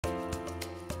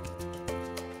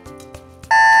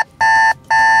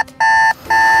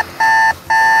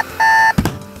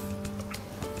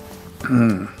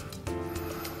Well,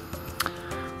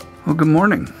 good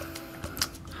morning.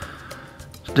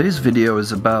 Today's video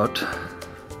is about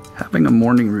having a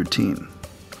morning routine.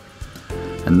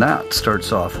 And that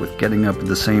starts off with getting up at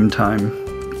the same time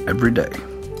every day,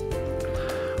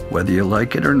 whether you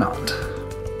like it or not.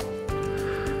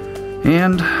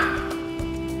 And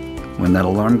when that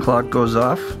alarm clock goes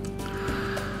off,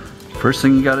 first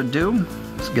thing you gotta do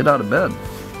is get out of bed.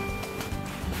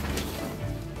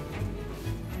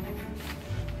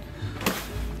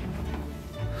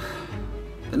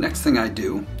 The next thing I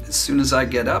do, as soon as I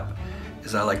get up,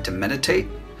 is I like to meditate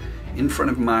in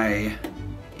front of my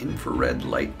infrared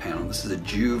light panel. This is a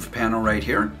Juve panel right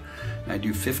here. And I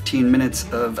do 15 minutes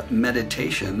of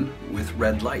meditation with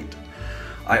red light.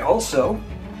 I also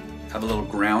have a little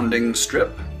grounding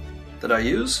strip that I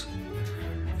use.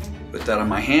 Put that on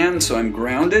my hand so I'm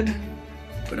grounded.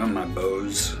 Put on my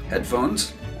Bose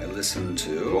headphones. I listen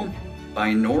to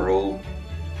binaural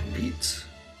beats.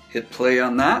 Hit play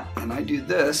on that, and I do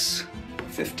this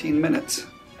 15 minutes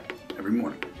every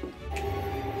morning.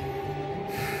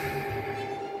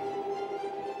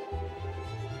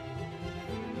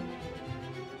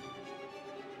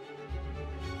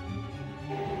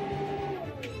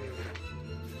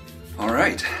 All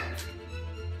right,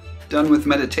 done with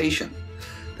meditation.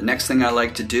 The next thing I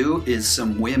like to do is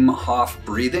some Wim Hof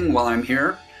breathing while I'm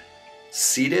here,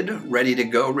 seated, ready to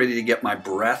go, ready to get my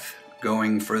breath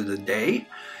going for the day.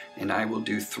 And I will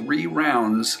do 3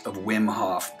 rounds of Wim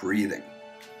Hof breathing.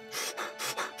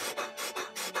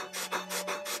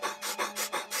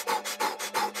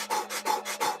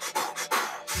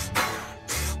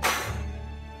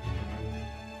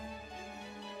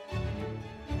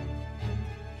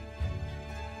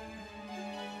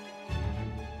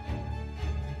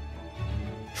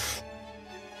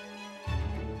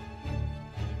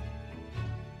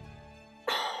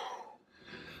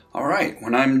 All right,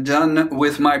 when I'm done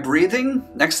with my breathing,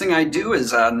 next thing I do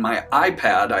is on my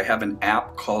iPad, I have an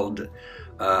app called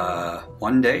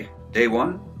Day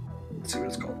One. Let's see what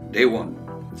it's called, Day One.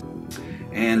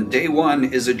 And Day One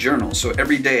is a journal. So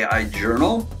every day I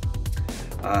journal,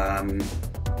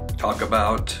 talk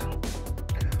about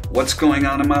what's going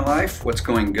on in my life, what's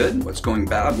going good, what's going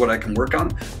bad, what I can work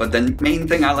on. But the main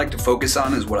thing I like to focus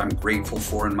on is what I'm grateful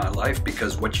for in my life,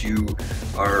 because what you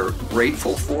are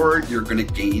grateful for, you're gonna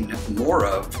gain more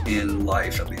of in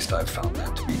life. At least I've found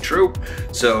that to be true.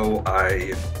 So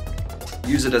I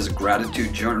use it as a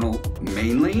gratitude journal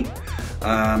mainly.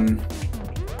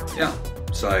 Yeah,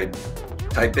 so I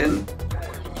type in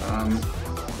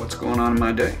what's going on in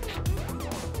my day.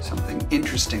 Something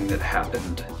interesting that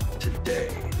happened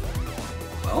today.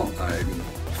 Well, I'm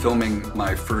filming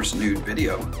my first nude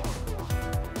video.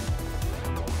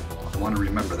 I want to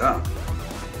remember that.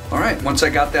 All right, once I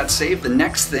got that saved, the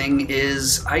next thing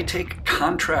is I take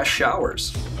contrast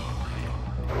showers.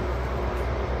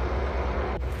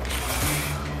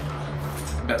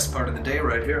 Best part of the day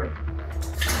right here.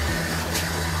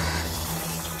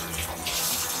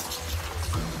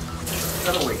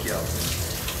 That'll wake you up.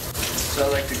 So I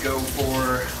like to go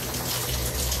for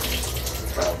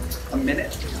about a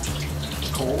minute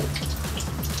cold.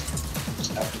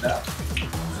 After that,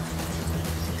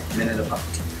 a minute of hot.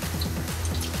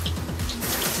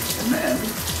 And then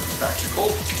back to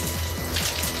cold.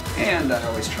 And I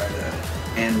always try to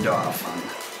end off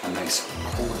on a nice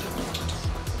cold note.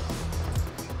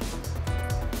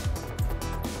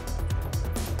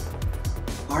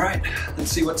 All right,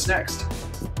 let's see what's next.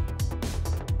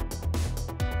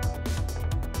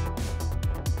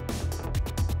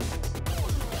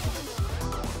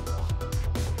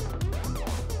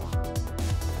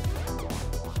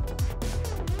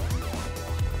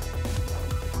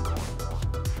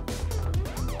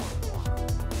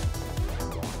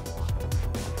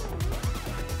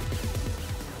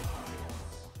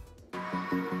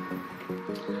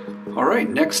 All right,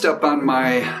 next up on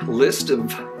my list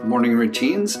of morning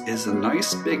routines is a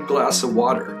nice big glass of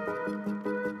water.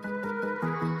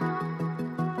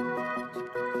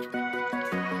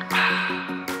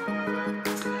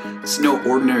 It's no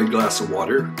ordinary glass of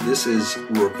water. This is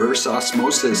reverse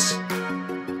osmosis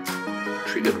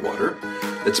treated water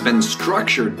that's been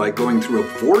structured by going through a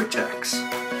vortex.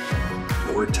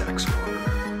 Vortex water.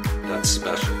 That's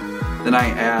special. Then I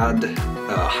add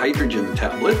a hydrogen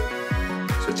tablet.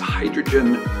 So it's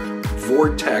hydrogen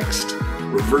vortexed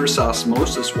reverse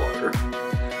osmosis water.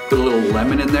 Put a little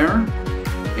lemon in there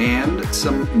and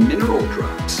some mineral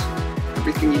drops.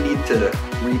 Everything you need to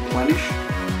replenish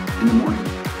in the morning.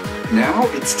 Now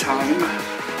it's time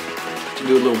to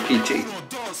do a little PT.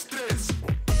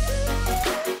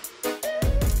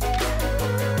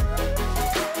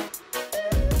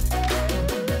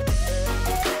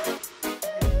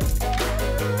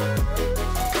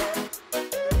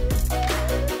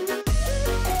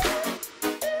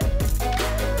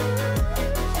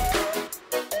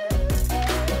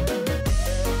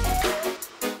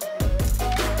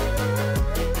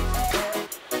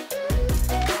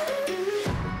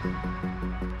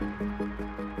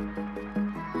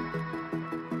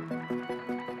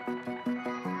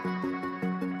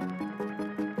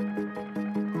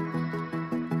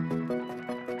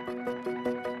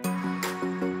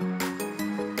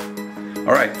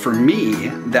 All right, for me,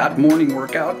 that morning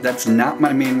workout, that's not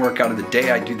my main workout of the day.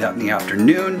 I do that in the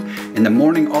afternoon. In the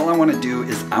morning, all I want to do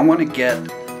is I want to get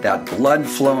that blood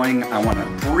flowing. I want to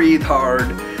breathe hard,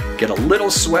 get a little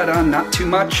sweat on, not too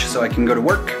much, so I can go to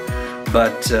work.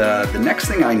 But the next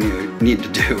thing I need to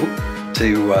do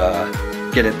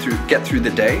to get through the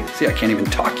day, see, I can't even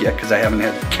talk yet because I haven't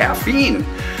had caffeine.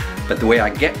 But the way I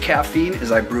get caffeine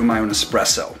is I brew my own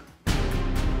espresso.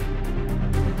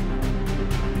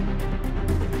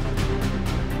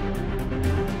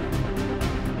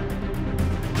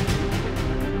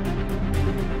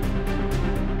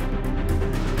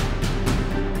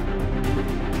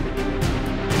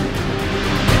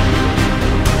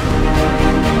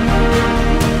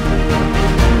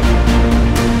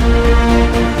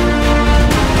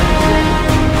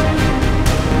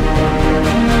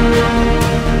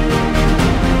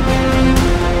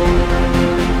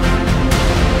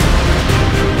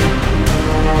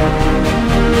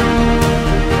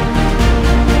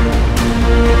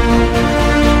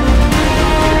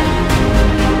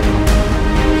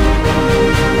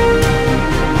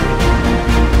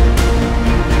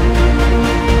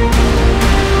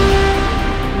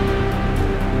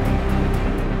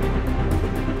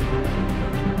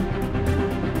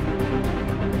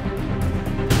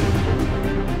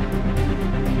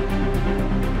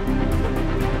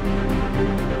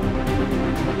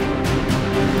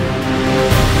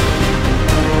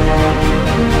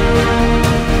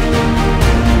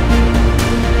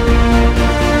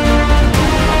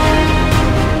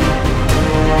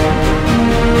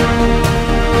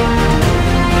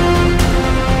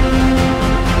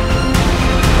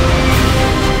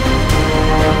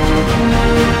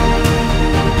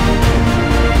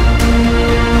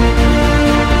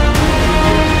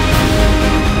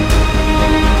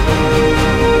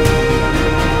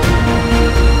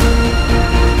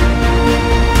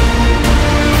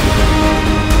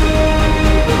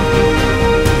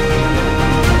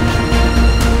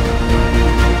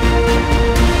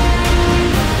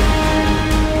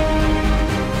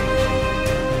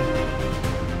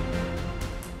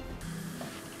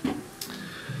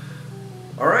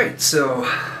 Alright, so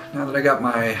now that I got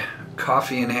my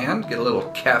coffee in hand, get a little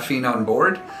caffeine on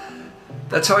board,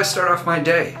 that's how I start off my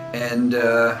day. And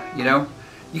you know,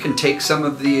 you can take some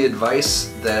of the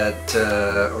advice that,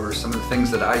 or some of the things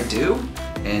that I do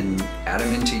and add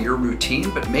them into your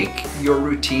routine, but make your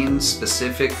routine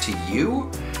specific to you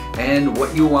and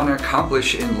what you want to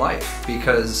accomplish in life,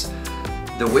 because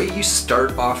the way you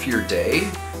start off your day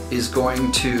is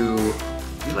going to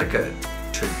be like a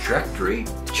trajectory.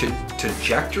 I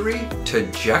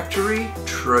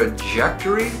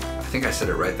think I said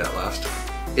it right that last time.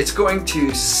 It's going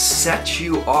to set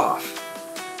you off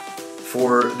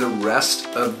for the rest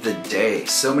of the day.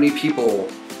 So many people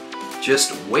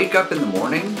just wake up in the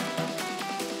morning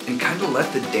and kind of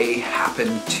let the day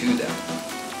happen to them.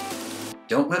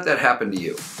 Don't let that happen to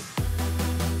you.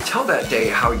 Tell that day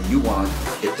how you want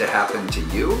it to happen to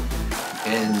you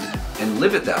and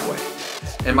live it that way.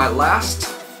 And my last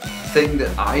thing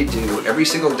that I do every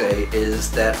single day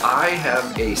is that I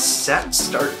have a set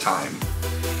start time.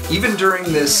 Even during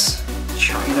this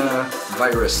China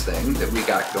virus thing that we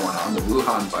got going on, the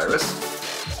Wuhan virus,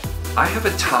 I have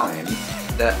a time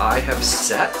that I have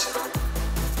set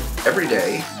every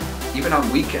day, even on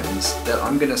weekends, that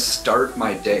I'm gonna start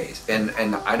my days. And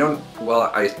I don't, well,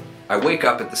 I wake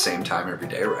up at the same time every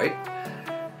day, right?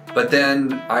 But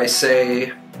then I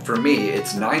say, for me,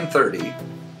 it's 9:30.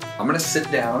 I'm gonna sit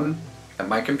down at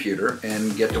my computer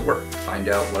and get to work, find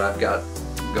out what I've got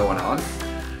going on.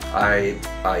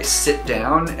 I sit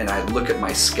down and I look at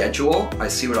my schedule, I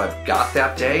see what I've got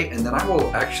that day, and then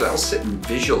I'll sit and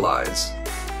visualize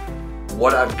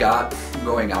what I've got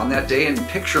going on that day and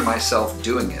picture myself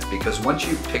doing it. Because once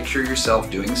you picture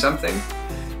yourself doing something,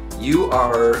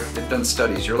 they've done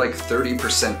studies, you're like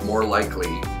 30% more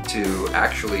likely to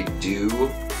actually do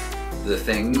the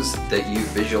things that you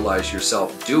visualize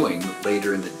yourself doing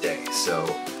later in the day. So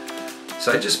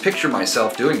I just picture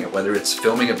myself doing it, whether it's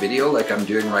filming a video like I'm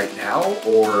doing right now,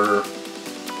 or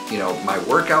you know, my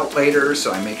workout later,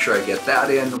 so I make sure I get that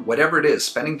in, whatever it is,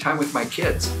 spending time with my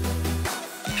kids.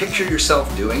 Picture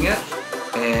yourself doing it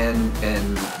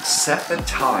and set a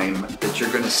time that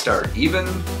you're gonna start. Even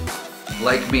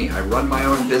like me, I run my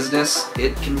own business.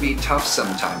 It can be tough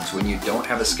sometimes when you don't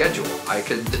have a schedule. I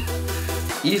could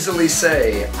easily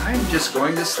say, I'm just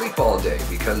going to sleep all day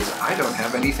because I don't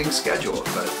have anything scheduled.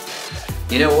 But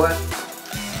you know what?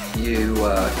 You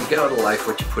get out of life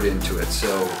what you put into it.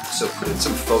 So put in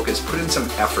some focus, put in some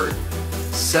effort,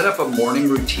 set up a morning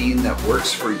routine that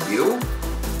works for you,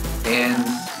 and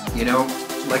you know,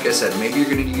 like I said, maybe you're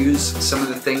going to use some of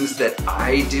the things that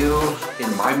I do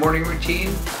in my morning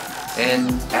routine and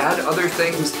add other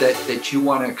things that you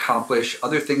want to accomplish,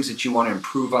 other things that you want to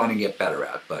improve on and get better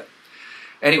at. But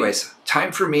anyways,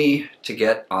 time for me to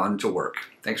get on to work.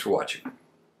 Thanks for watching.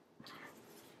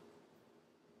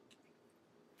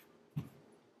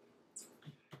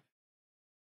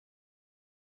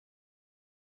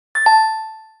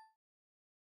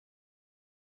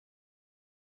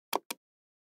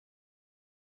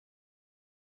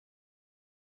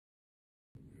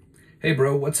 Hey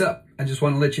bro, what's up? I just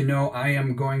want to let you know I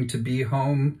am going to be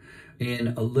home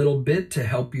in a little bit to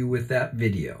help you with that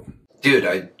video. Dude,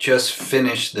 I just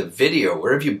finished the video.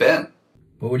 Where have you been?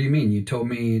 Well, what do you mean? You told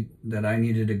me that I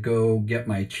needed to go get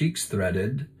my cheeks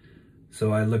threaded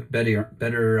so I looked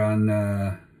better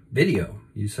on video.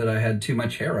 You said I had too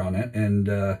much hair on it, and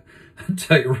I'll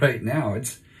tell you right now,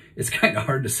 it's kind of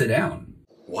hard to sit down.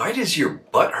 Why does your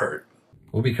butt hurt?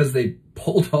 Well, because they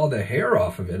pulled all the hair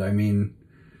off of it. I mean,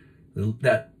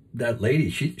 that lady,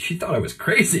 she thought I was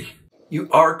crazy. You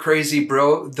are crazy,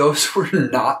 bro. Those were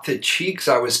not the cheeks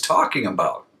I was talking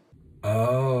about.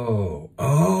 Oh,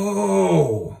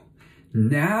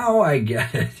 now I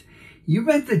get it. You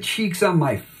meant the cheeks on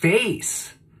my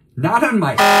face, not on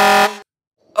my...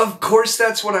 Of course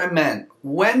that's what I meant.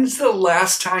 When's the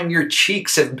last time your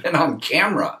cheeks have been on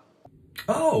camera?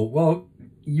 Oh, well,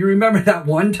 you remember that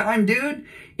one time, dude?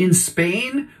 In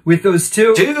Spain with those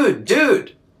two...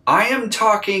 Dude, I am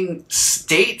talking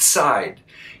stateside.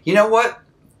 You know what?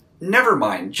 Never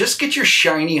mind. Just get your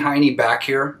shiny hiney back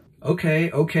here. Okay.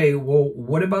 Well,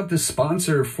 what about the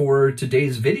sponsor for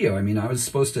today's video? I mean, I was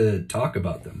supposed to talk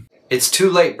about them. It's too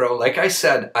late, bro. Like I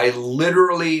said, I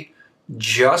literally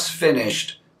just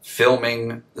finished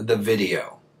filming the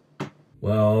video.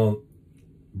 Well,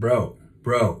 bro,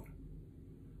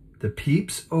 the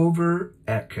peeps over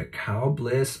at Cacao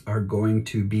Bliss are going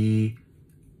to be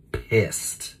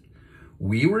pissed.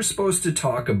 We were supposed to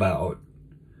talk about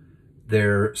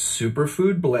their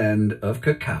superfood blend of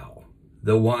cacao,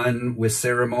 the one with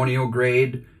ceremonial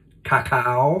grade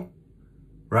cacao,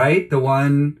 right? The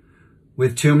one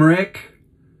with turmeric,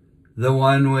 the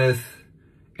one with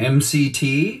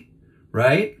MCT,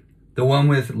 right? The one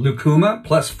with lucuma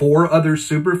plus 4 other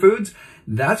superfoods.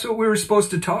 That's what we were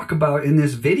supposed to talk about in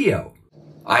this video.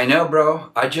 I know,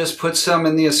 bro. I just put some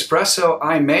in the espresso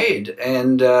I made,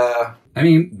 and I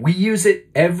mean, we use it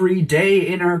every day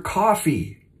in our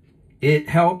coffee. It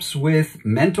helps with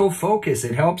mental focus.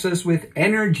 It helps us with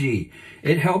energy.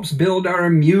 It helps build our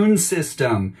immune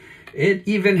system. It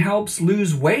even helps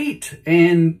lose weight.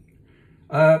 And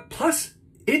plus,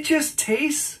 it just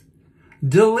tastes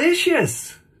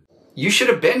delicious. You should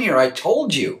have been here. I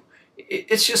told you.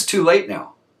 It's just too late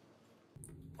now.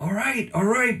 All right,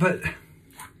 but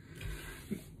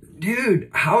dude,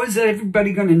 how is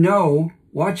everybody going to know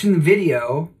watching the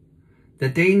video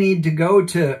that they need to go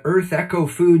to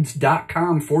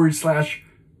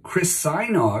earthechofoods.com/Chris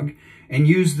Sajnog and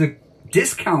use the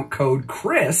discount code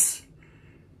Chris,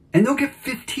 and they'll get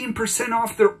 15%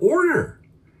 off their order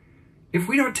if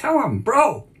we don't tell them,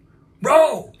 bro.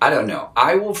 I don't know.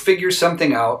 I will figure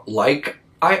something out like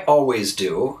I always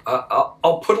do.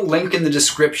 I'll put a link in the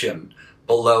description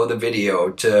below the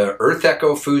video to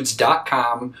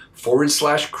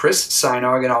earthechofoods.com/Chris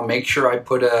Sajnog, and I'll make sure I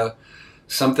put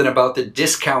something about the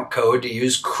discount code to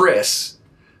use Chris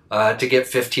to get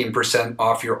 15%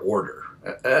 off your order.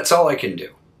 That's all I can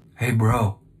do. Hey,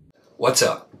 bro. What's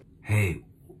up? Hey,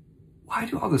 why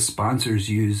do all the sponsors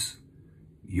use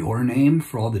your name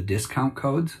for all the discount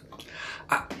codes?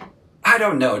 I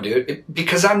don't know, dude.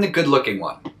 Because I'm the good-looking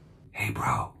one. Hey,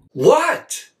 bro.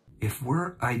 What? If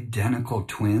we're identical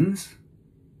twins,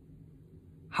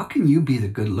 how can you be the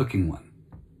good-looking one?